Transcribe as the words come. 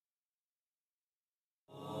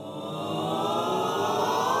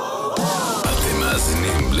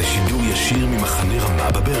לשידור ישיר ממחנה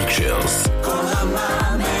רמה בברקשיירס. כל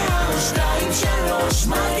רמה 102.3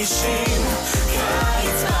 מרגישים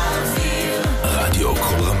קיץ באוויר. רדיו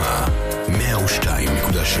כל רמה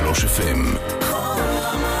 102.3 FM. כל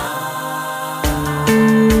רמה.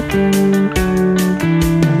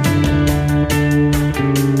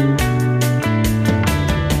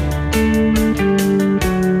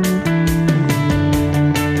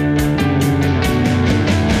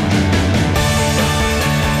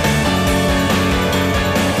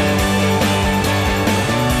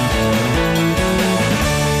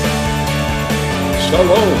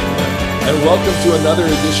 Shalom, and welcome to another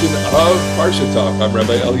edition of Parsha Talk. I'm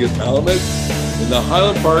Rabbi Elliot Malamed in the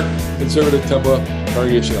Highland Park Conservative Temple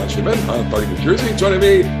congregation on Shemin, Highland Park, New Jersey. Joining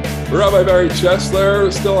me, Rabbi Barry Chesler,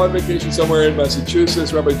 still on vacation somewhere in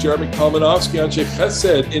Massachusetts, Rabbi Jeremy Kalmanovsky on Sheikh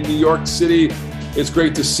Chesed in New York City. It's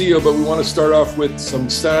great to see you, but we want to start off with some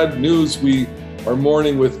sad news. We are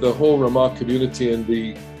mourning with the whole Ramah community and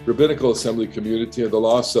the Rabbinical Assembly community of the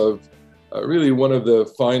loss of really one of the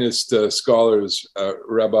finest scholars,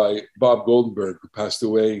 Rabbi Bob Goldenberg, who passed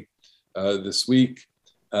away this week.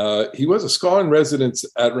 He was a scholar in residence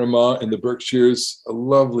at Ramah in the Berkshires, a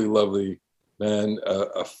lovely, lovely man,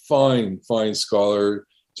 a fine, fine scholar.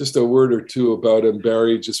 Just a word or two about him,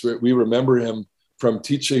 Barry. We remember him from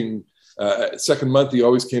teaching. Second month, he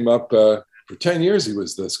always came up. For 10 years, he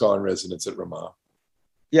was the scholar in residence at Ramah.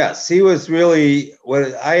 Yes, he was really, what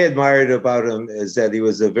I admired about him is that he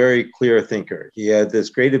was a very clear thinker. He had this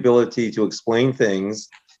great ability to explain things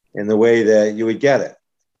in the way that you would get it,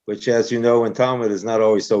 which, as you know, in Talmud is not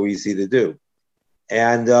always so easy to do.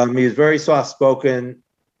 And he was very soft-spoken,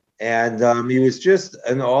 and he was just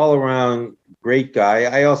an all-around great guy.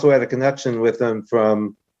 I also had a connection with him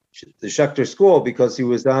from the Schechter School because he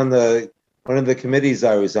was on one of the committees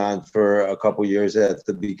I was on for a couple of years at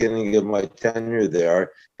the beginning of my tenure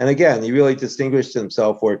there. And again, he really distinguished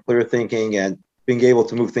himself for clear thinking and being able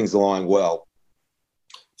to move things along well.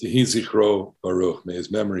 Yehi Zichro Baruch, may his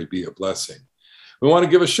memory be a blessing. We want to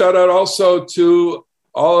give a shout out also to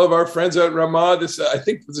all of our friends at Ramah. I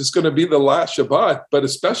think this is going to be the last Shabbat, but a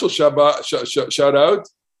special Shabbat shout out.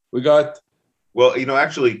 We got... Well,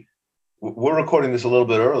 actually, we're recording this a little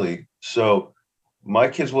bit early, so my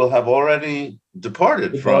kids will have already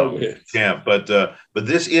departed from camp, but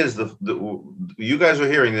this is the you guys are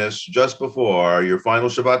hearing this just before your final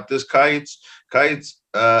Shabbat. This Kites Alpayim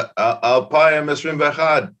Esrim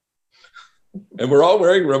V'Echad, and we're all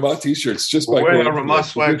wearing Ramah t-shirts. We're wearing our Ramah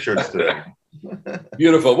swag shirts today.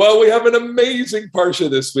 Beautiful. Well, we have an amazing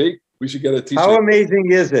parsha this week. We should get a t-shirt. How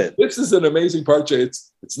amazing is it? This is an amazing parsha.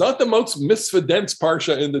 It's not the most mitzvah dense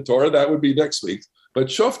parsha in the Torah. That would be next week. But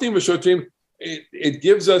Shoftim V'Shotrim, it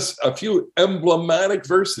gives us a few emblematic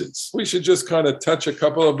verses. We should just kind of touch a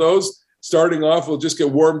couple of those. Starting off, we'll just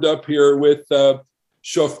get warmed up here with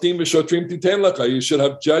Shoftim V'Shotrim Titen Lecha. You should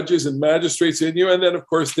have judges and magistrates in you. And then, of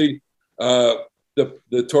course, the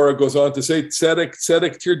Torah goes on to say, Tzedek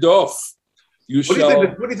Tirdof. What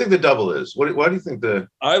do you think the double is? Why do you think the...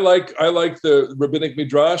 I like the rabbinic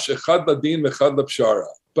midrash, Echad Ladin V'Echad L'Pshara.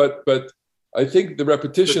 But I think the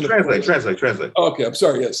repetition... Translate. Okay, I'm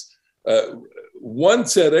sorry, yes. One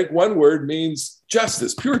tzedek, one word means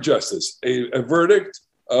justice, pure justice, a verdict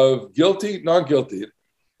of guilty, not guilty.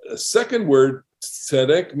 A second word,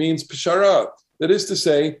 tzedek, means pshara. That is to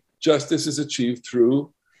say, justice is achieved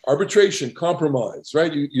through arbitration, compromise,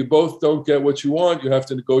 right? You both don't get what you want. You have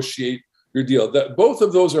to negotiate your deal. Both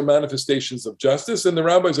of those are manifestations of justice. And the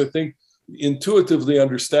rabbis, I think, intuitively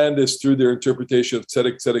understand this through their interpretation of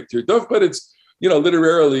tzedek tirdof, but it's,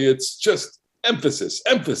 literally, it's just emphasis,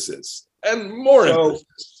 and more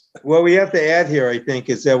emphasis. What we have to add here, I think,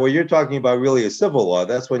 is that what you're talking about really is civil law.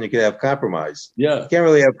 That's when you can have compromise. Yeah. You can't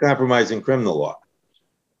really have compromise in criminal law.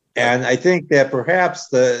 And I think that perhaps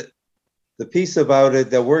the piece about it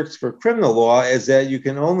that works for criminal law is that you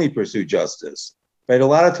can only pursue justice. Right? A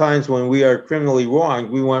lot of times when we are criminally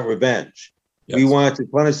wronged, we want revenge. Yes. We want to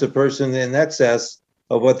punish the person in excess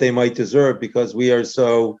of what they might deserve because we are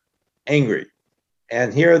so angry.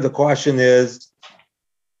 And here the caution is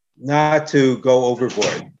not to go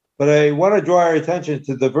overboard. But I want to draw our attention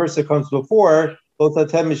to the verse that comes before, Lo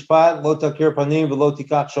tatem mishpat, lo takir panim, v'lo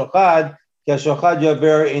tikach shochad, ki ha-shochad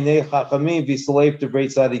yaver einei chachamim v'yisalef devrei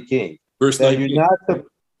tzadikim. Verse 19.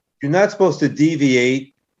 You're not supposed to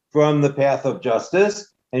deviate from the path of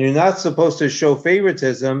justice, and you're not supposed to show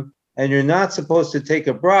favoritism, and you're not supposed to take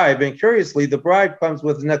a bribe. And curiously, the bribe comes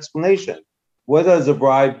with an explanation. What does a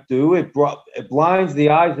bribe do? It blinds the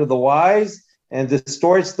eyes of the wise and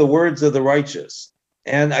distorts the words of the righteous.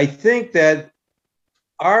 And I think that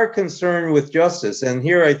our concern with justice, and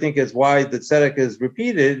here I think is why the tzedek is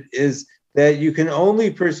repeated, is that you can only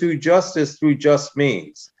pursue justice through just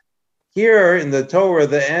means. Here in the Torah,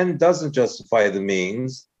 the end doesn't justify the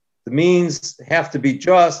means. The means have to be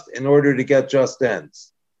just in order to get just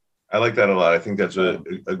ends. I like that a lot. I think that's a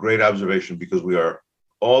great observation, because we are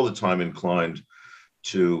all the time inclined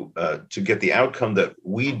to get the outcome that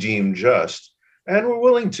we deem just, and we're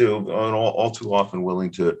willing to, and all too often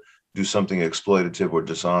willing to do something exploitative or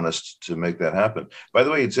dishonest to make that happen. By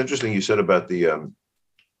the way, it's interesting you said about the,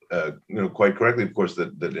 quite correctly, of course,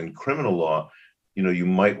 that in criminal law, you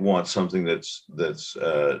might want something that's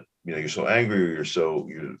you're so angry, or you're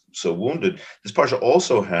so wounded. This parsha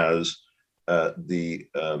also has the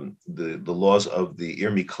laws of the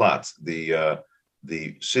Ir Miklat,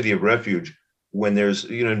 the city of refuge. When there's,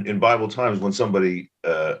 in Bible times, when somebody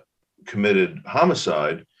committed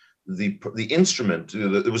homicide, the instrument,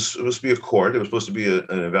 it was supposed to be a court. It was supposed to be an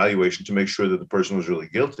evaluation to make sure that the person was really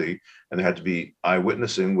guilty, and there had to be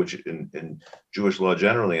eyewitnessing, which in Jewish law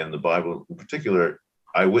generally, and the Bible in particular,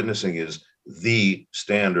 eyewitnessing is the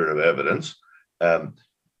standard of evidence. There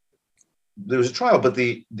was a trial, but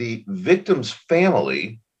the victim's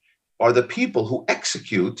family are the people who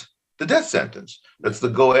execute the death sentence. That's the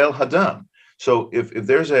Goel Hadam. So if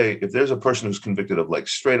there's a person who's convicted of like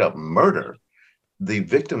straight up murder, the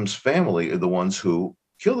victim's family are the ones who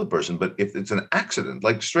kill the person. But if it's an accident,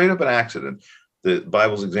 like straight up an accident, the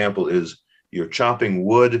Bible's example is you're chopping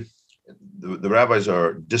wood. The rabbis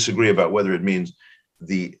disagree about whether it means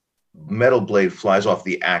the metal blade flies off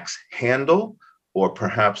the axe handle, or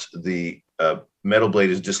perhaps the metal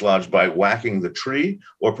blade is dislodged by whacking the tree,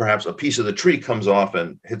 or perhaps a piece of the tree comes off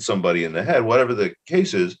and hits somebody in the head. Whatever the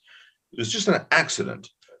case is, it was just an accident.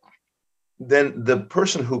 Then the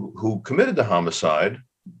person who committed the homicide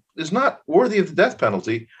is not worthy of the death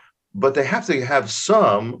penalty, but they have to have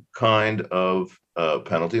some kind of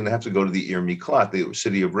penalty, and they have to go to the Ir Miklat, the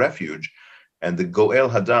city of refuge, and the Goel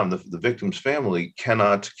Hadam, the victim's family,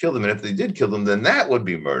 cannot kill them. And if they did kill them, then that would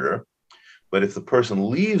be murder. But if the person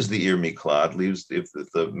leaves the Ir Miklat, if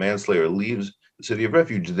the manslayer leaves the city of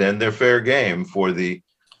refuge, then they're fair game for the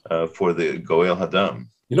Goel Hadam.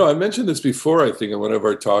 I mentioned this before, I think, in one of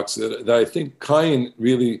our talks, that I think Cain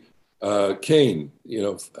really, falls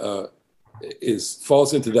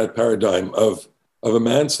into that paradigm of a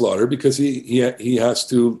manslaughter, because he has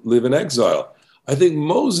to live in exile. I think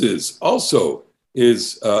Moses also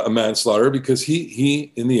is a manslaughter, because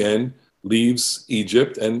he in the end leaves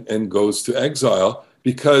Egypt and goes to exile,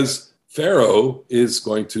 because Pharaoh is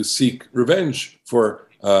going to seek revenge for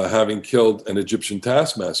having killed an Egyptian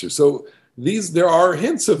taskmaster. So there are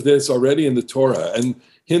hints of this already in the Torah, and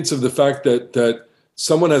hints of the fact that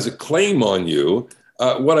someone has a claim on you.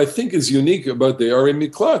 What I think is unique about the Ir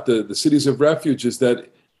Miklat, the cities of refuge, is that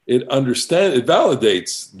it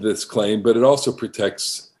validates this claim, but it also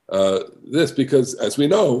protects this, because, as we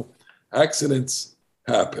know, accidents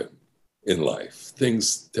happen in life.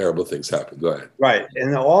 Terrible things happen. Go ahead. Right,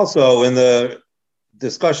 and also in the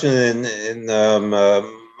discussion in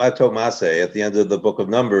Matot Maseh at the end of the Book of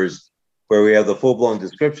Numbers, where we have the full-blown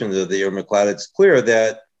description of the Ir Miklat, it's clear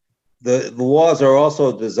that the laws are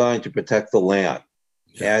also designed to protect the land.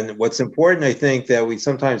 Yeah. And what's important, I think, that we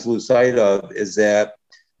sometimes lose sight of is that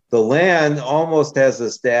the land almost has the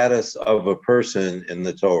status of a person in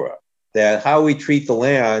the Torah, that how we treat the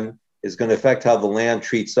land is going to affect how the land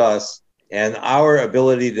treats us, and our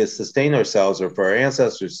ability to sustain ourselves, or for our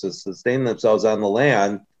ancestors to sustain themselves on the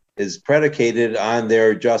land, is predicated on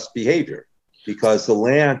their just behavior, because the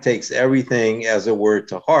land takes everything, as it were,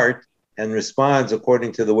 to heart and responds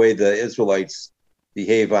according to the way the Israelites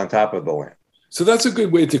behave on top of the land. So that's a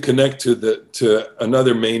good way to connect to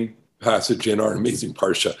another main passage in our amazing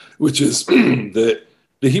parsha, which is the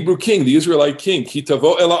Hebrew king, the Israelite king, Ki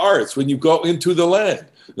tavo el haaretz, when you go into the land.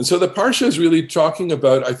 And so the parsha is really talking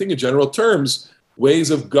about, I think in general terms, ways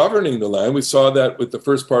of governing the land. We saw that with the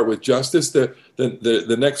first part with justice. The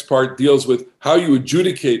next part deals with how you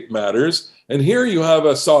adjudicate matters. And here you have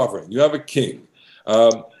a sovereign, you have a king.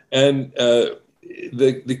 The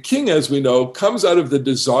king, as we know, comes out of the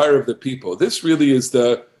desire of the people. This really is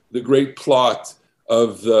the great plot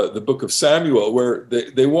of the book of Samuel, where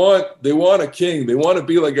they want a king. They want to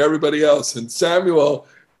be like everybody else. And Samuel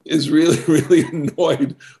is really, really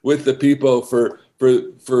annoyed with the people for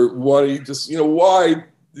wanting why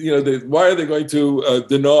are they going to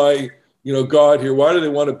deny God here? Why do they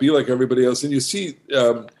want to be like everybody else? And you see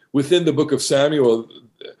within the book of Samuel,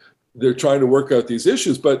 they're trying to work out these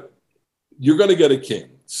issues, but you're going to get a king.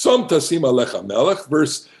 Som tasim alecha melech,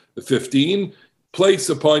 verse 15, place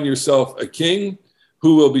upon yourself a king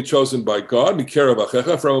who will be chosen by God, Mikerav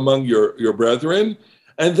Achecha, from among your brethren.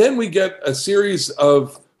 And then we get a series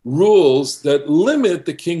of rules that limit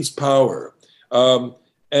the king's power. I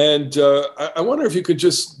wonder if you could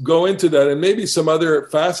just go into that and maybe some other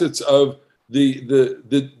facets of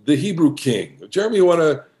the Hebrew king. Jeremy, you want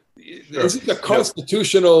to? Sure. Is it a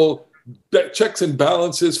constitutional checks and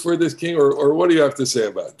balances for this king, or what do you have to say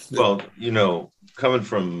about it? Well, coming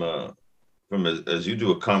from as you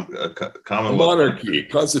do a commonwealth monarchy,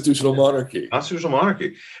 constitutional monarchy. Constitutional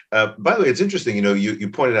monarchy. By the way, it's interesting. You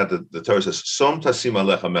pointed out that the Torah says "Som tasim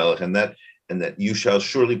alecha melech," and that you shall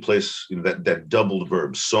surely place that doubled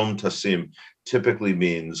verb "som tasim" typically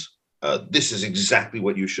means this is exactly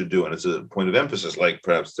what you should do, and it's a point of emphasis, like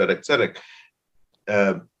perhaps tzedek.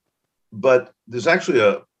 But there's actually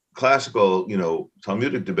a classical,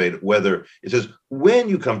 Talmudic debate whether it says when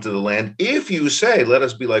you come to the land, if you say, "Let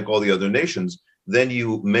us be like all the other nations," then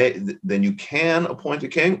you can appoint a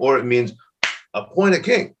king, or it means appoint a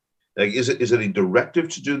king. Like, is it a directive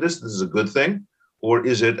to do this? This is a good thing, or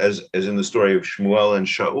is it, as in the story of Shmuel and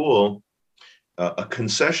Shaul, a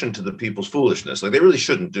concession to the people's foolishness? Like, they really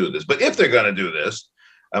shouldn't do this, but if they're going to do this,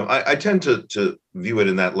 I tend to view it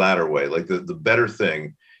in that latter way. Like the better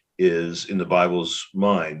thing is, in the Bible's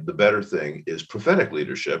mind, the better thing is prophetic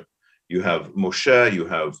leadership. You have Moshe, you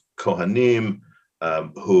have Kohanim,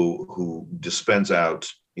 who dispense out,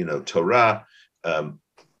 Torah.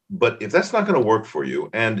 But if that's not going to work for you,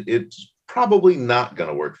 and it's probably not going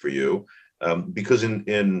to work for you, because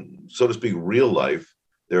in, so to speak, real life,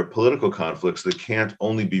 there are political conflicts that can't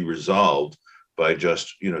only be resolved by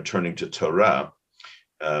just, turning to Torah.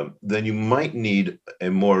 Then you might need a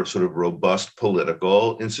more sort of robust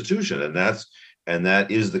political institution, and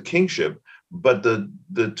that is the kingship. But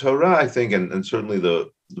the Torah, I think, and certainly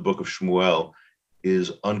the book of Shmuel,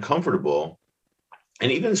 is uncomfortable.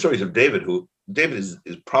 And even the stories of David, who David is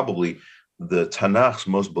probably the Tanakh's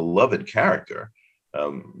most beloved character,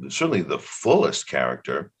 certainly the fullest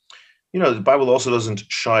character. The Bible also doesn't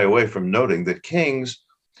shy away from noting that kings,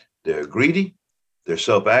 they're greedy, they're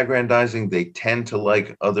self-aggrandizing, they tend to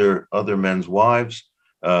like other men's wives.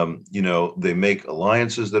 They make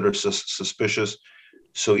alliances that are suspicious.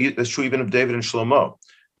 So that's true even of David and Shlomo,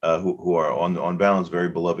 who are on balance very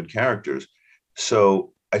beloved characters.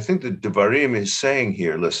 So I think that Devarim is saying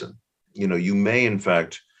here, listen, you may in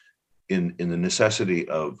fact, in the necessity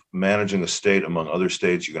of managing a state among other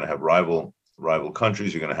states, you're going to have rival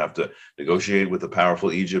countries. You're going to have to negotiate with the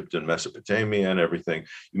powerful Egypt and Mesopotamia and everything.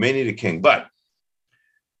 You may need a king, but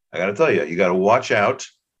I got to tell you, you got to watch out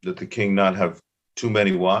that the king not have too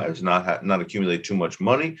many wives, not accumulate too much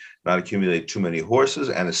money, not accumulate too many horses,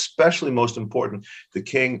 and especially, most important, the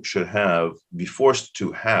king should be forced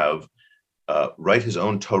to write his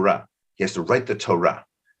own Torah. He has to write the Torah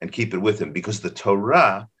and keep it with him, because the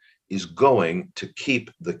Torah is going to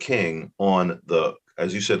keep the king on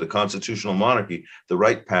as you said, the constitutional monarchy, the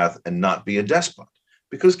right path, and not be a despot.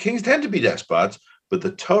 Because kings tend to be despots, but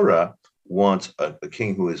the Torah wants a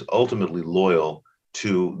king who is ultimately loyal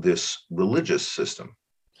to this religious system.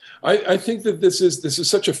 I think that this is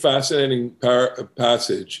such a fascinating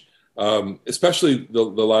passage, especially the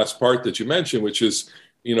last part that you mentioned, which is,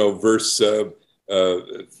 verse 18,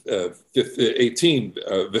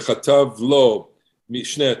 V'chatav lo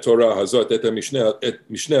mishneh Torah hazot, et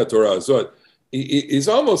mishneh Torah hazot.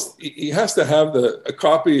 He has to have a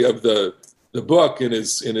copy of the book in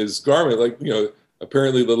his garment, like,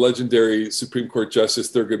 apparently the legendary Supreme Court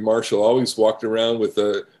Justice Thurgood Marshall always walked around with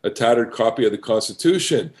a tattered copy of the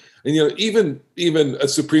Constitution. And, even a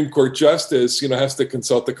Supreme Court justice, has to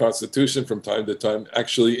consult the Constitution from time to time,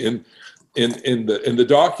 actually in the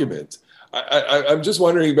document. I'm just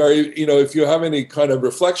wondering, Barry, if you have any kind of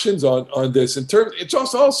reflections on this it's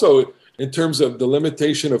also in terms of the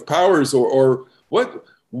limitation of powers, or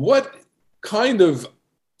what kind of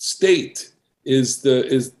state is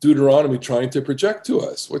Deuteronomy trying to project to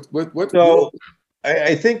us? So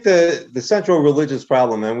I think the central religious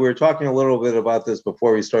problem, and we were talking a little bit about this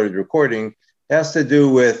before we started recording, has to do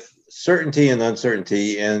with certainty and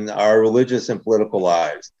uncertainty in our religious and political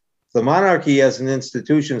lives. The monarchy as an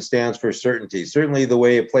institution stands for certainty. Certainly the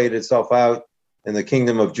way it played itself out in the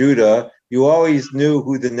kingdom of Judah, you always knew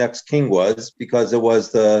who the next king was, because it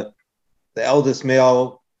was the eldest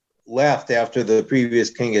male left after the previous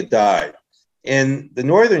king had died. In the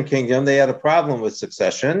northern kingdom, they had a problem with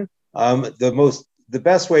succession. The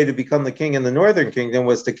best way to become the king in the northern kingdom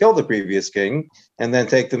was to kill the previous king and then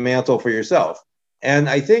take the mantle for yourself. And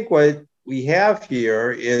I think what we have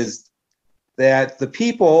here is that the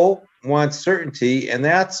people want certainty, and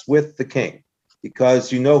that's with the king,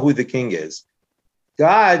 because you know who the king is.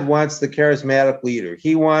 God wants the charismatic leader.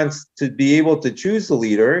 He wants to be able to choose the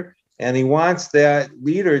leader, and he wants that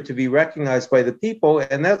leader to be recognized by the people,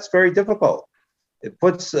 and that's very difficult. It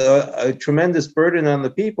puts a tremendous burden on the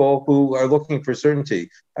people who are looking for certainty.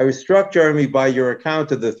 I was struck, Jeremy, by your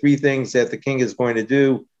account of the three things that the king is going to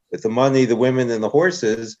do with the money, the women, and the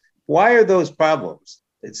horses. Why are those problems?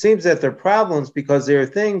 It seems that they're problems because they are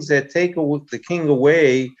things that take the king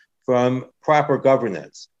away from proper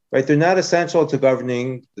governance, right? They're not essential to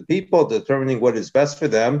governing the people, determining what is best for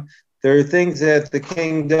them. There are things that the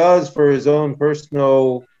king does for his own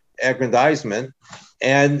personal aggrandizement,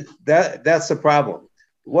 and that's the problem.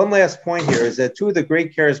 One last point here is that two of the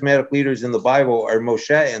great charismatic leaders in the Bible are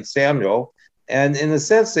Moshe and Samuel, and in a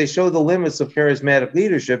sense, they show the limits of charismatic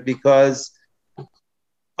leadership because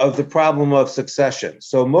of the problem of succession.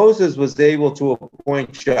 So Moses was able to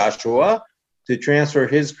appoint Joshua to transfer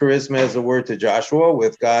his charisma, as a word, to Joshua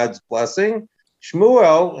with God's blessing.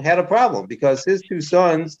 Shmuel had a problem because his two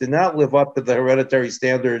sons did not live up to the hereditary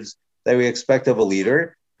standards that we expect of a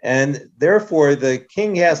leader. And therefore, the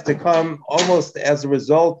king has to come almost as a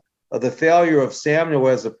result of the failure of Samuel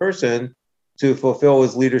as a person to fulfill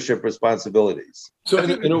his leadership responsibilities. So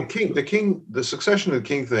the succession of the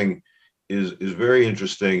king thing is very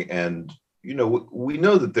interesting. And, we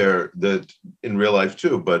know that in real life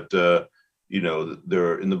too, but,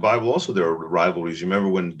 there in the Bible also there are rivalries. You remember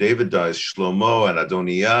when David dies, Shlomo and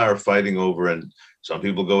Adoniah are fighting over, and some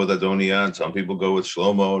people go with Adoniah and some people go with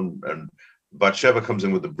Shlomo, and Bathsheba comes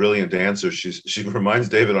in with a brilliant answer. She reminds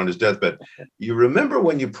David on his deathbed, you remember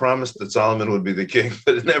when you promised that Solomon would be the king,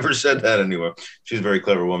 but it never said that anywhere. She's a very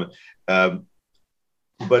clever woman.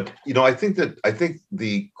 But I think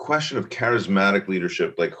the question of charismatic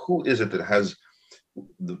leadership, like who is it that has,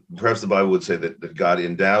 perhaps the Bible would say that God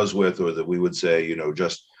endows with, or that we would say,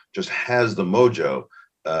 just has the mojo.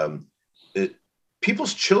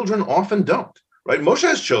 People's children often don't, right? Moshe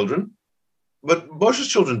has children, but Moshe's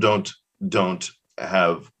children don't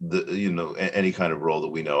have any kind of role that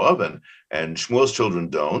we know of, and Shmuel's children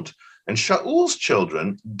don't, and Shaul's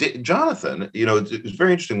children, Jonathan, it's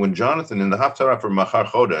very interesting when Jonathan in the Haftarah for Machar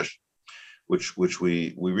Chodesh, which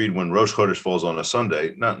we read when Rosh Chodesh falls on a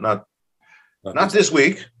Sunday, not this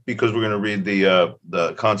week, because we're going to read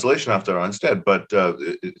the consolation Haftarah instead, but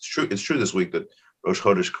it's true this week that Rosh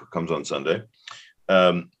Chodesh comes on Sunday,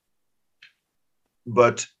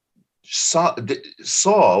 but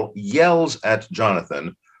Saul yells at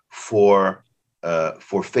Jonathan for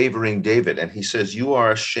favoring David, and he says, "You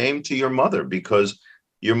are ashamed to your mother, because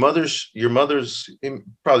your mother's." He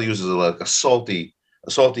probably uses a salty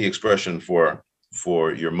expression for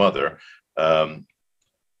your mother.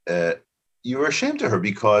 You're ashamed to her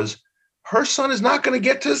because her son is not going to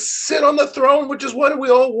get to sit on the throne, which is what we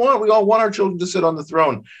all want. We all want our children to sit on the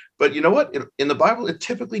throne. But you know what? In the Bible, it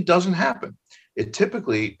typically doesn't happen. It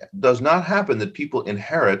typically does not happen that people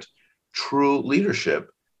inherit true leadership.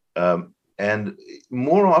 And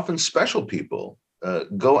more often, special people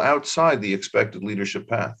go outside the expected leadership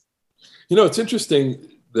path. It's interesting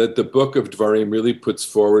that the book of Dvarim really puts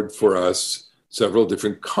forward for us several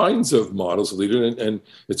different kinds of models of leader. And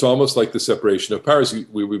it's almost like the separation of powers.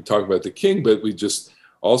 We've talked about the king, but we just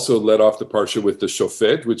also let off the parsha with the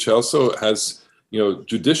shofet, which also has,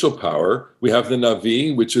 judicial power. We have the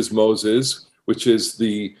Navi, which is Moses, which is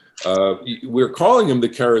we're calling him the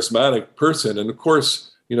charismatic person. And of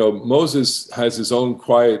course, Moses has his own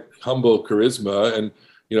quiet, humble charisma, and,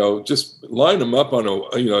 just line them up on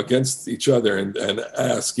against each other and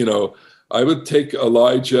ask, I would take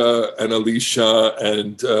Elijah and Elisha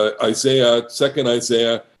and Isaiah, second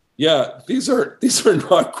Isaiah. Yeah, these are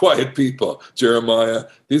not quiet people. Jeremiah,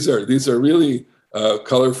 these are really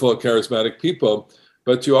colorful, charismatic people.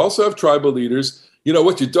 But you also have tribal leaders.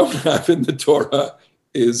 What you don't have in the Torah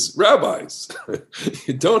is rabbis.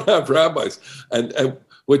 You don't have rabbis. And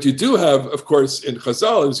what you do have, of course, in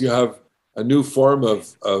Chazal is you have a new form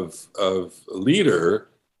of leader,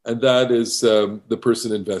 and that is the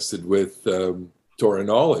person invested with Torah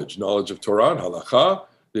knowledge of Torah and halacha,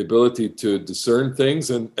 the ability to discern things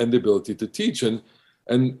and the ability to teach. And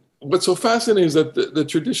what's so fascinating is that the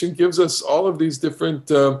tradition gives us all of these different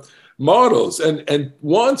models and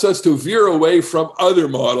wants us to veer away from other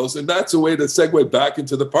models. And that's a way to segue back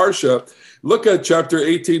into the Parsha. Look at chapter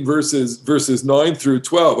 18, verses 9 through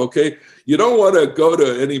 12, okay? You don't want to go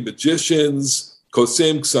to any magicians,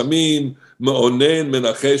 kosim, ksamim, ma'onen,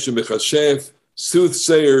 menachesh, mechashef,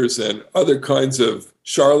 soothsayers, and other kinds of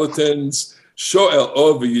charlatans, shoel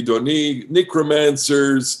ov yidoni,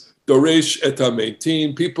 necromancers, doresh et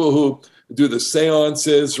hametim, people who do the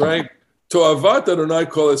seances, right? To'avat Adonai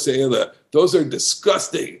kol ha'se'ela, those are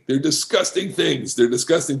disgusting. They're disgusting things. They're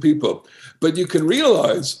disgusting people. But you can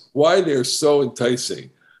realize why they're so enticing.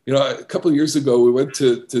 You know, a couple of years ago, we went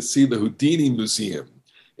to see the Houdini Museum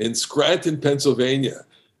in Scranton, Pennsylvania.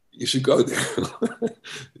 You should go there.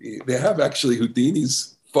 They have actually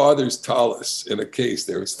Houdini's father's talus in a case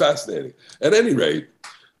there. It's fascinating. At any rate,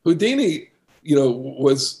 Houdini, you know,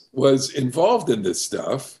 was involved in this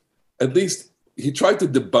stuff. At least he tried to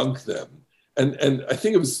debunk them. And I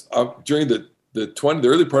think it was during the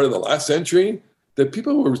early part of the last century that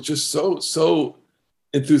people were just so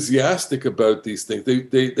enthusiastic about these things.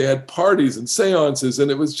 They had parties and seances,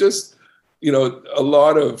 and it was just, you know, a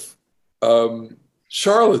lot of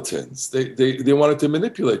charlatans. They wanted to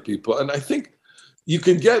manipulate people. And I think you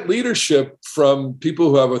can get leadership from people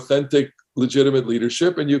who have authentic, legitimate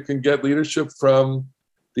leadership, and you can get leadership from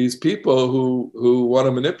these people who want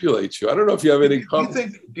to manipulate you. I don't know if you have any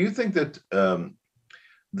comments. Do you think that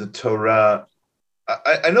the Torah,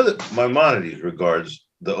 I know that Maimonides regards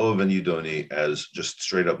the Ov and Yidoni as just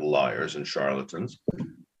straight up liars and charlatans,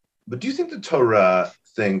 but do you think the Torah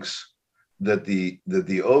thinks that the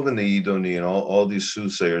Ov and the Yidoni and all these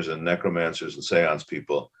soothsayers and necromancers and seance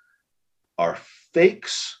people are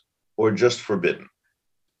fakes or just forbidden?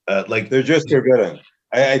 Like they're just forbidden.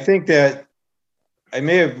 I think that I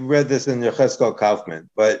may have read this in Yechezkel Kaufman,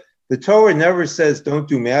 but the Torah never says don't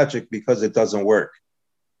do magic because it doesn't work.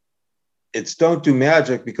 It's don't do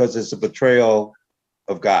magic because it's a betrayal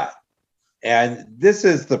of God. And this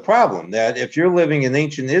is the problem, that if you're living in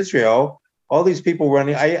ancient Israel, all these people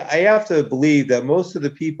running, I have to believe that most of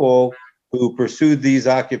the people who pursued these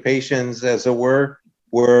occupations, as it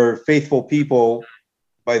were faithful people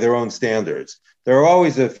by their own standards. There are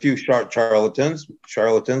always a few charlatans.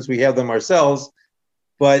 We have them ourselves.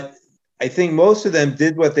 But I think most of them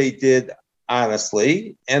did what they did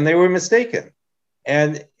honestly, and they were mistaken.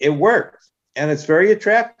 And it worked. And it's very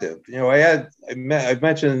attractive. You know, I've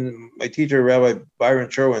mentioned my teacher, Rabbi Byron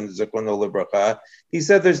Sherwin, Zechrono Libracha. He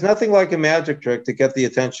said there's nothing like a magic trick to get the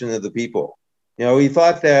attention of the people. You know, he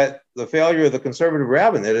thought that the failure of the conservative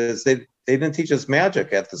rabbinate is they didn't teach us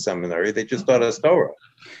magic at the seminary. They just taught us Torah.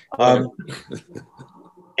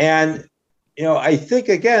 And, you know, I think,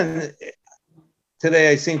 again,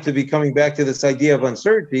 today I seem to be coming back to this idea of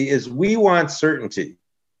uncertainty, is we want certainty,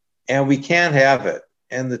 and we can't have it.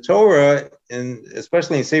 And the Torah, and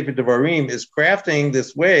especially in Sefer Devarim, is crafting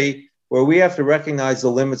this way where we have to recognize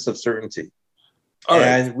the limits of certainty. All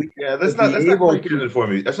right. That's not quite getting it for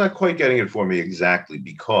me. That's not quite getting it for me exactly,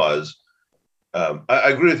 because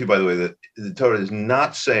I agree with you, by the way, that the Torah is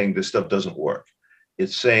not saying this stuff doesn't work.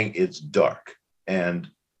 It's saying it's dark.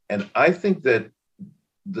 And I think that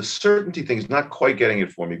the certainty thing is not quite getting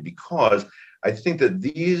it for me, because I think that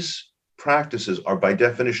these practices are by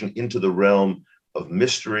definition into the realm of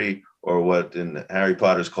mystery, or what in Harry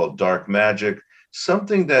Potter is called dark magic,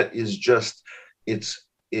 something that is just, it's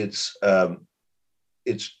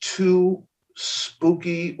too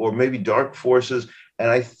spooky, or maybe dark forces. And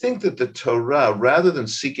I think that the Torah, rather than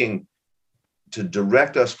seeking to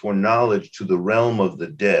direct us for knowledge to the realm of the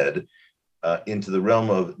dead, into the realm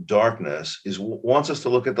of darkness, wants us to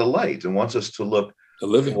look at the light, and wants us to look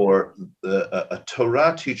for a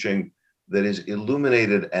Torah teaching that is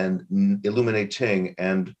illuminated and illuminating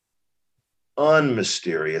and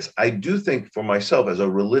unmysterious. I do think for myself as a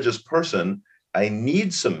religious person, I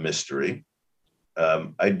need some mystery.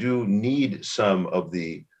 I do need some of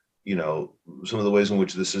the ways in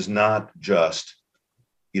which this is not just,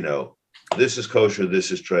 this is kosher,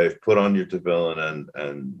 this is treif, put on your tefillin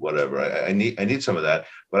and whatever. I need some of that.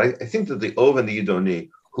 But I think that the Ov and the Yidoni,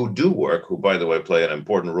 who do work, who, by the way, play an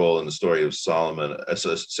important role in the story of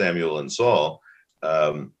Samuel and Saul,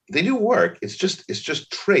 they do work. It's just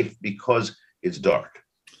treif because it's dark.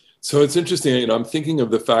 So it's interesting. I'm thinking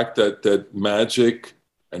of the fact that magic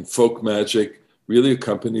and folk magic really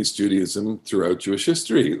accompanies Judaism throughout Jewish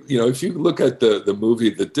history. If you look at the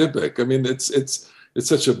movie The Dybbuk, I mean, it's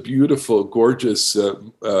such a beautiful, gorgeous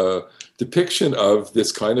depiction of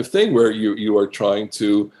this kind of thing, where you are trying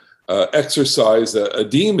to exorcise a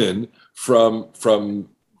demon from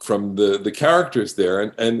the characters there,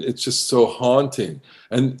 and it's just so haunting.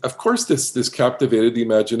 And of course, this captivated the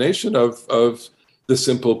imagination of the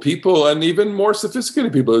simple people, and even more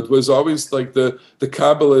sophisticated people. It was always like the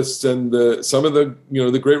Kabbalists and some of the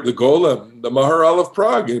Golem, the Maharal of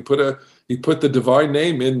Prague. He put the divine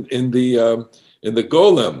name in the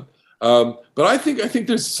Golem. But I think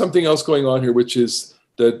there's something else going on here, which is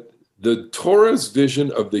that the Torah's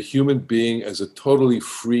vision of the human being as a totally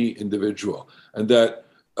free individual, and that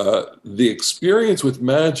the experience with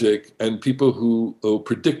magic and people who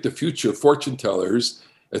predict the future, fortune tellers,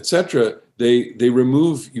 etc., they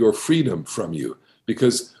remove your freedom from you.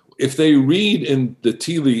 Because if they read in the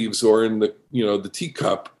tea leaves or in the the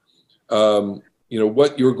teacup,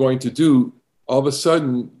 what you're going to do, all of a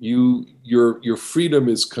sudden your freedom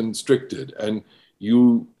is constricted, and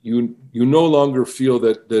you no longer feel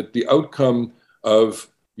that the outcome of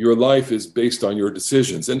your life is based on your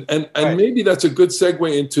decisions. And Right. maybe that's a good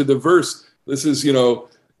segue into the verse. This is,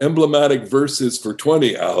 emblematic verses for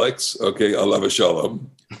 20, Alex. Okay, alav shalom.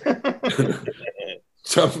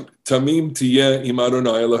 Tamim tiyeh im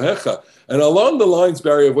Adonai Elohecha. And along the lines,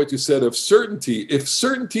 Barry, of what you said of certainty, if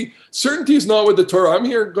certainty is not with the Torah, I'm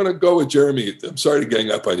here going to go with Jeremy. I'm sorry to gang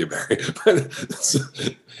up on you, Barry, but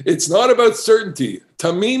it's not about certainty.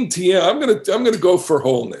 Tamim tiyeh, I'm going to go for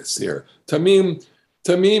wholeness here. Tamim,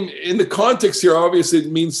 in the context here, obviously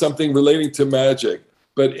it means something relating to magic.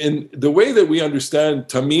 But in the way that we understand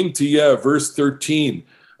Tamim tiyeh, verse 13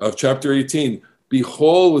 of chapter 18, be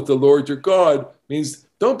whole with the Lord your God, means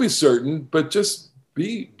don't be certain, but just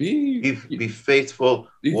be faithful.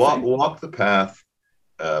 Walk the path,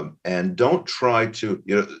 and don't try to.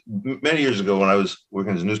 Many years ago, when I was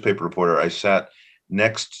working as a newspaper reporter, I sat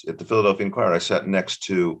next at the Philadelphia Inquirer. I sat next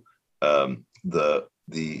to the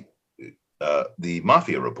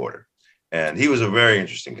mafia reporter, and he was a very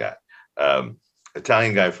interesting guy.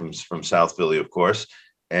 Italian guy from South Philly, of course,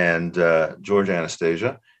 and George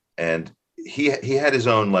Anastasia, and he had his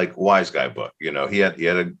own wise guy book. He had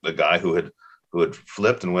a guy who had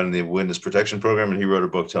flipped and went in the witness protection program, and he wrote a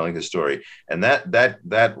book telling his story. And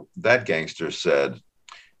that gangster said,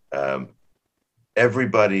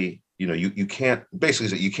 everybody, you can't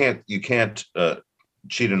basically you can't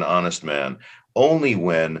cheat an honest man only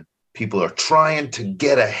when people are trying to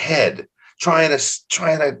get ahead, trying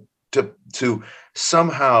to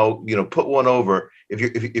somehow put one over.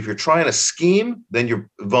 If you're trying to scheme, then you're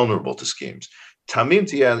vulnerable to schemes. Tamim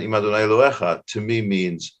tiyeh im Adonai Elohecha to me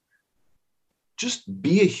means just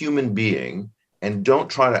be a human being and don't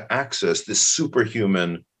try to access this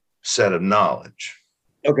superhuman set of knowledge.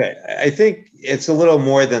 Okay, I think it's a little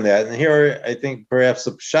more than that. And here I think perhaps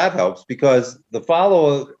the pshat helps, because the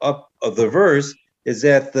follow-up of the verse is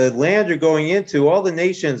that the land you're going into, all the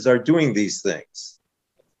nations are doing these things.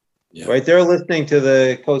 Yeah. Right? They're listening to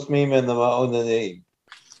the Kosmim and the Ma'on and the,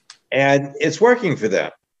 and it's working for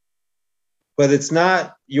them. But it's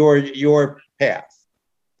not your path.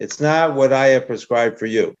 It's not what I have prescribed for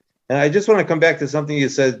you. And I just want to come back to something you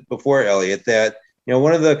said before, Elliot, that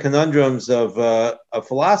one of the conundrums of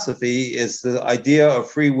philosophy is the idea of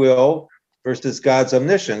free will versus God's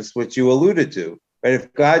omniscience, which you alluded to. Right?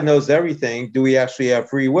 If God knows everything, do we actually have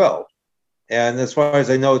free will? And as far as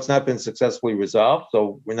I know, it's not been successfully resolved,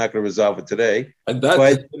 so we're not going to resolve it today. And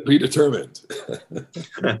that's predetermined.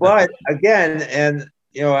 But again, and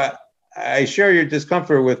I share your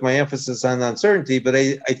discomfort with my emphasis on uncertainty, but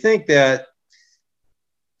I think that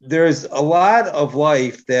there's a lot of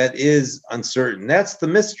life that is uncertain. That's the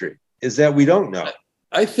mystery, is that we don't know.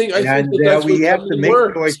 I think that we have to make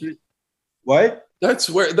choices. What? That's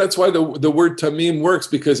why the word tamim works,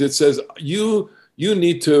 because it says you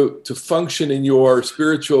need to function in your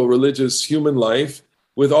spiritual, religious, human life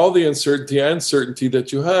with all the uncertainty and certainty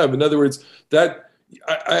that you have. In other words, that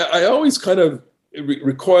I always kind of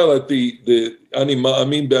recoil at the ani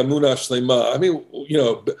ma'amin be'emunah shlema. I mean,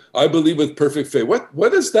 I believe with perfect faith.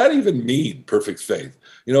 What does that even mean, perfect faith?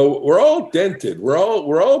 We're all dented. We're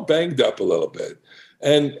all banged up a little bit,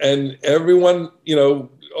 and everyone,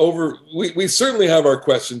 we certainly have our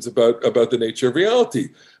questions about the nature of reality.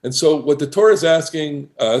 And so what the Torah is asking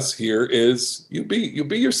us here is you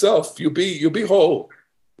be yourself. You be whole.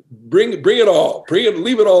 Bring it all.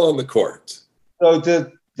 Leave it all on the court. So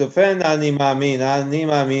to defend ani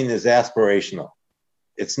ma'amin is aspirational.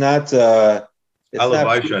 It's not.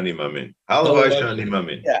 Halavai shani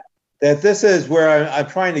ma'amin. Yeah, that this is where I'm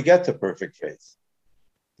trying to get to perfect faith,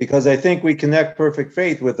 because I think we connect perfect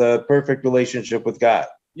faith with a perfect relationship with God.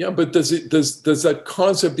 Yeah, but does that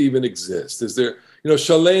concept even exist? Is there,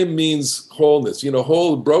 shalem means wholeness,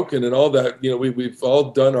 whole, broken, and all that. We've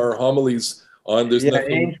all done our homilies on. There's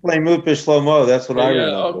nothing. That's what I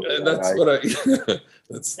remember. Okay, that's what I.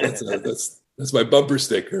 That's my bumper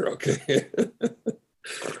sticker. Okay.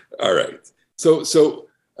 All right. So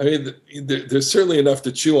I mean, there's certainly enough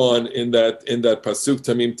to chew on in that pasuk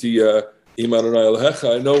tamim tiyeh im Adonai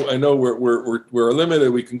Elohecha. I know we're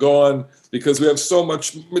limited. We can go on because we have so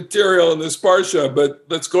much material in this parsha, but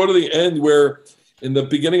let's go to the end, where in the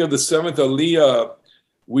beginning of the 7th Aliyah,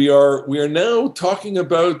 we are now talking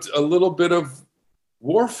about a little bit of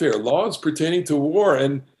warfare, laws pertaining to war,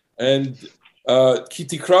 and ki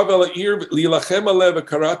tikrav el ha'ir lilachem aleh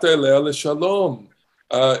v'karata eleh leshalom.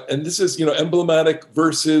 and this is, emblematic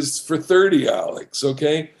verses for 30, Alex,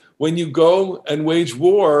 okay? When you go and wage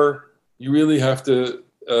war, you really have to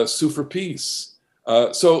sue for peace.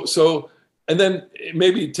 And then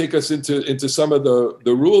maybe take us into some of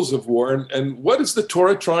the rules of war, and what is the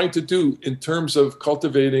Torah trying to do in terms of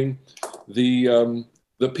cultivating the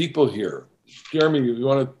people here? Jeremy, you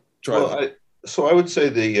want to try that? So I would say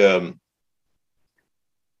the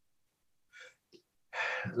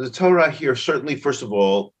Torah here certainly, first of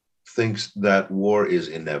all, thinks that war is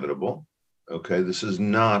inevitable. Okay, this is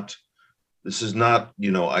not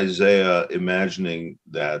Isaiah imagining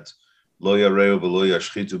that lo yareu v'lo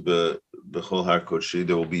yashchitu b'chol har kodshi,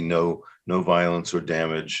 there will be no violence or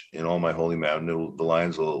damage in all my holy mountain. The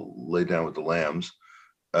lions will lay down with the lambs.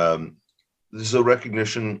 This is a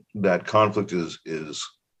recognition that conflict is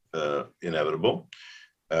inevitable,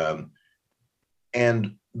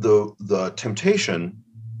 and the temptation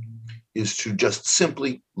is to just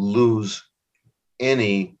simply lose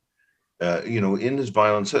any. In this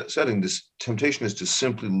violent setting, this temptation is to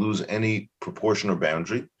simply lose any proportion or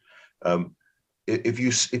boundary.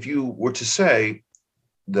 If you were to say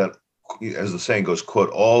that, as the saying goes,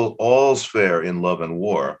 quote, all's fair in love and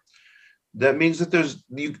war, that means that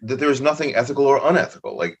there is nothing ethical or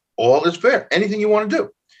unethical. Like, all is fair. Anything you want to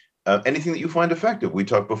do, anything that you find effective. We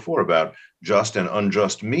talked before about just and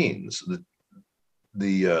unjust means.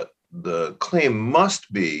 The claim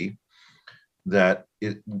must be that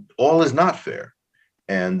all is not fair,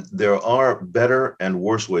 and there are better and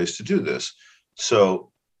worse ways to do this.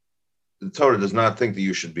 So the Torah does not think that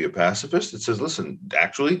you should be a pacifist. It says, listen,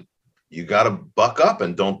 actually, you got to buck up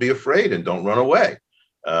and don't be afraid and don't run away.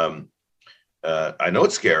 I know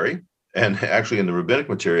it's scary, and actually in the rabbinic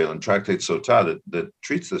material and Tractate Sotah that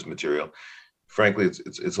treats this material, frankly,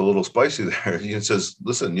 it's a little spicy there. It says,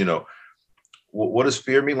 listen, what does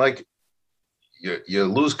fear mean? Like, you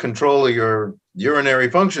lose control of your urinary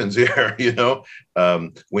functions here,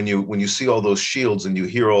 when you see all those shields and you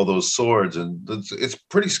hear all those swords, and it's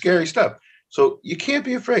pretty scary stuff. So you can't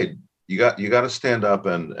be afraid. You got to stand up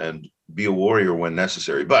and be a warrior when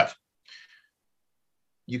necessary. But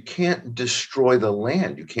you can't destroy the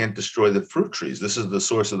land. You can't destroy the fruit trees. This is the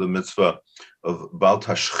source of the mitzvah of Bal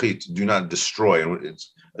Tashchit, do not destroy. And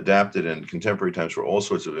it's adapted in contemporary times for all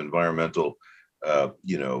sorts of environmental,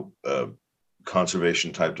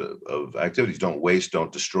 conservation type of activities. Don't waste,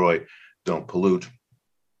 don't destroy, don't pollute.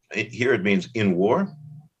 Here it means in war,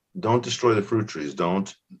 don't destroy the fruit trees.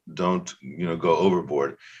 Don't go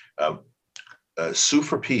overboard. Sue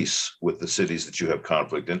for peace with the cities that you have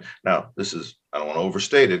conflict in. Now, this is, I don't want to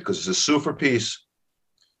overstate it, because it says sue for peace,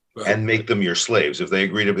 right, and make them your slaves. If they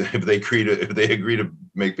agree to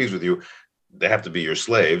make peace with you, they have to be your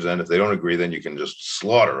slaves. And if they don't agree, then you can just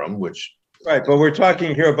slaughter them, which. Right, but we're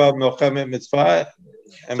talking here about Milchemet Mitzvah.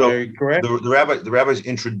 Am I correct? The rabbis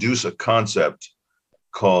introduce a concept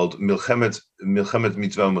called Milchemet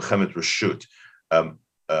Mitzvah, Milchemet Reshut.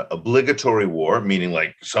 Obligatory war, meaning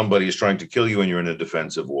like somebody is trying to kill you and you're in a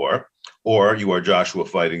defensive war, or you are Joshua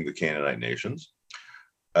fighting the Canaanite nations,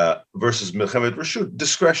 versus Milchemet Reshut,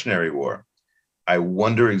 discretionary war. I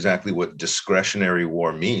wonder exactly what discretionary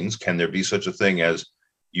war means. Can there be such a thing as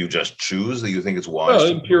you just choose that you think it's wise? Well,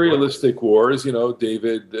 imperialistic wars,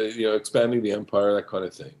 David, expanding the empire, that kind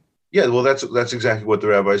of thing. Yeah, well, that's exactly what the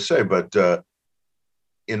rabbis say. But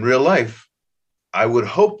in real life, I would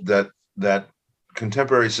hope that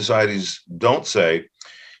contemporary societies don't say,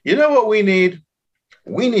 you know what we need?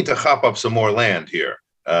 We need to chop up some more land here.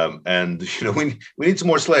 And we need some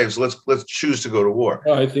more slaves. Let's choose to go to war.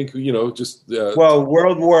 I think well,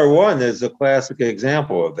 World War I is a classic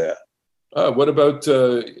example of that. What about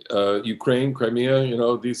Ukraine,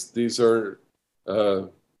 Crimea? These are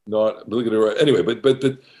not obligatory. Anyway, but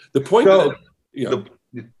the point.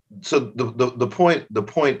 The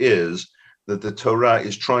point is that the Torah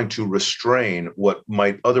is trying to restrain what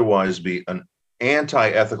might otherwise be an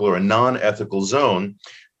anti-ethical or a non-ethical zone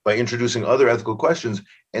by introducing other ethical questions,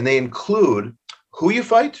 and they include who you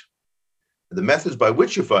fight, the methods by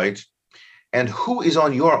which you fight, and who is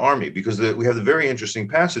on your army. Because we have the very interesting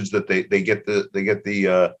passage that they get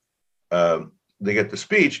the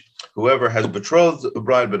speech: whoever has betrothed a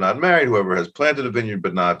bride but not married, whoever has planted a vineyard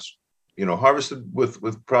but not harvested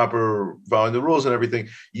with proper following the rules and everything,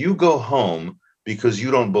 you go home because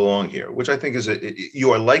you don't belong here. Which I think is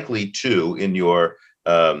you are likely to in your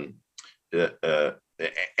and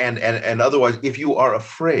otherwise, if you are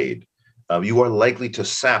afraid, you are likely to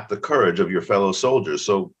sap the courage of your fellow soldiers.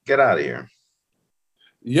 So get out of here.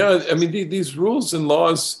 Yeah, I mean, these rules and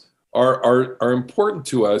laws are important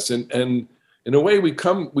to us, and in a way, we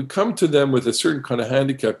come to them with a certain kind of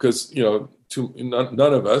handicap because,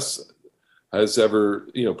 none of us has ever,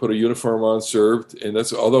 put a uniform on, served. And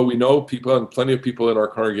that's, although we know people, and plenty of people in our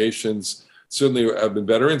congregations certainly have been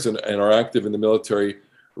veterans and are active in the military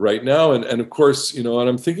right now. And of course, and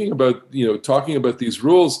I'm thinking about, talking about these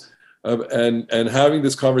rules and having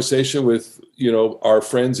this conversation with, our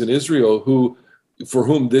friends in Israel for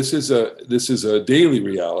whom this is a daily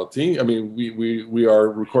reality. I mean, we are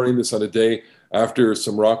recording this on a day after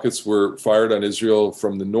some rockets were fired on Israel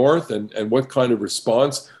from the north, and what kind of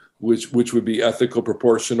response, which would be ethical,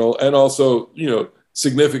 proportional, and also,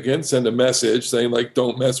 significant, send a message saying like,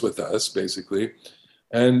 don't mess with us, basically.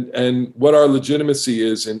 And what our legitimacy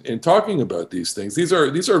is in talking about these things. These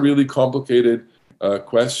are really complicated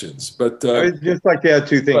questions. But I'd just like to add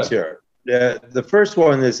two things here. The first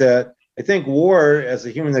one is that I think war as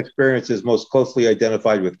a human experience is most closely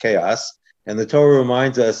identified with chaos. And the Torah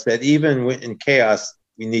reminds us that even in chaos,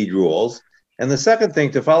 we need rules. And the second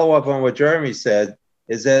thing, to follow up on what Jeremy said,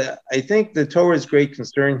 is that I think the Torah's great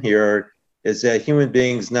concern here is that human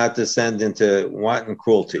beings not descend into wanton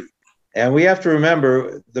cruelty. And we have to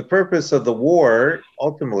remember the purpose of the war,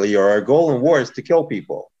 ultimately, or our goal in war is to kill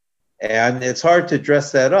people. And it's hard to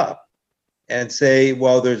dress that up and say,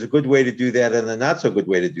 well, there's a good way to do that and a not so good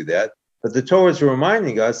way to do that. But the Torah is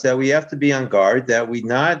reminding us that we have to be on guard, that we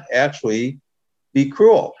not actually be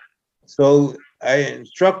cruel. So I am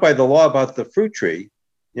struck by the law about the fruit tree.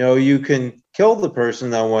 You can kill the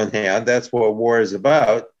person on one hand, that's what war is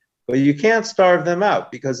about, but you can't starve them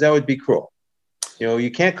out because that would be cruel.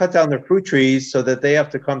 You can't cut down their fruit trees so that they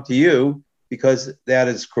have to come to you because that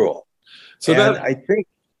is cruel. So and I think,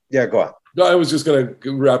 go on. No, I was just going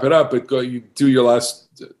to wrap it up, but you do your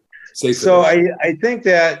last say. So I think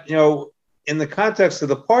that, in the context of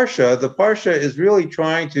the Parsha is really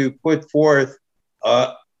trying to put forth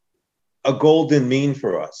a golden mean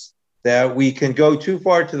for us, that we can go too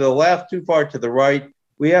far to the left, too far to the right.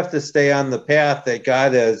 We have to stay on the path that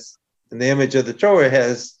God has, in the image of the Torah,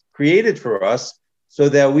 has created for us so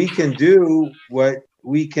that we can do what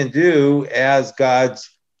we can do as God's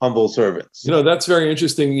humble servants. That's very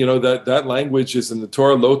interesting. That language is in the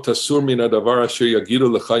Torah, lo tasur min hadavar asher yagidu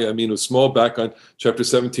lecha yaminu shmol, back on chapter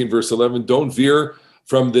 17, verse 11. Don't veer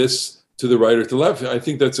from this to the right or to the left. I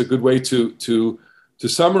think that's a good way to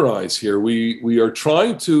summarize here. We are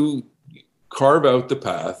trying to carve out the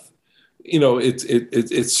path.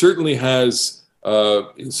 It certainly has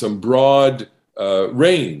some broad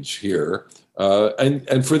range here,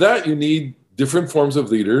 and for that you need different forms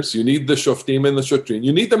of leaders. You need the shoftim and the shotrim.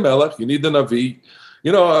 You need the melech. You need the navi.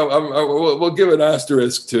 We'll give an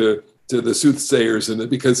asterisk to the soothsayers,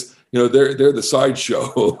 because they're the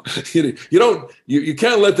sideshow. You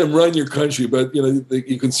can't let them run your country, but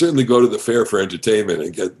you can certainly go to the fair for entertainment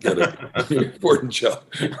and get an important job.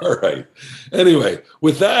 All right. Anyway,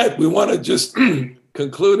 with that, we want to just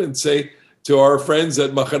conclude and say to our friends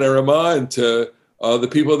at Machaneh Ramah and to the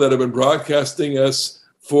people that have been broadcasting us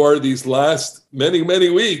for these last many, many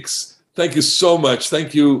weeks, thank you so much.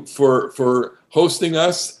 Thank you for hosting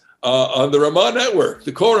us on the Ramah Network,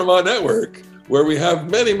 the Kol Ramah Network, where we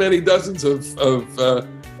have many, many dozens of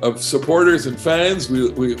supporters and fans.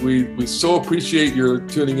 We so appreciate your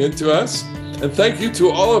tuning in to us. And thank you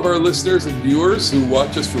to all of our listeners and viewers who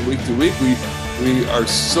watch us from week to week. We are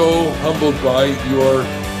so humbled by your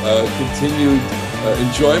continued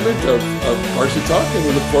enjoyment of Parsha Talk, and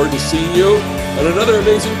we look forward to seeing you on another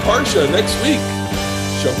amazing Parsha next week.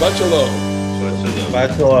 Shabbat Shalom.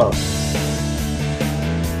 Shabbat Shalom.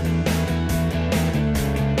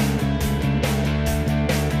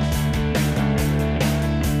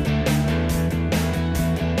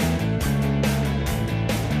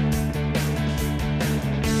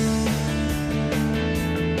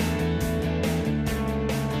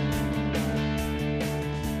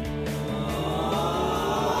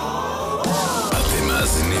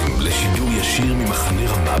 לשידור ישיר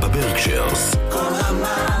ממחנה רמה בברקשיירס. כל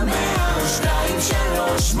רמה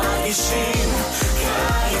 102.3 מרגישים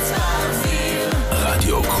קיץ באוויר.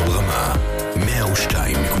 רדיו כל רמה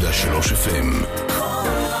 102.3 FM. כל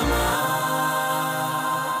רמה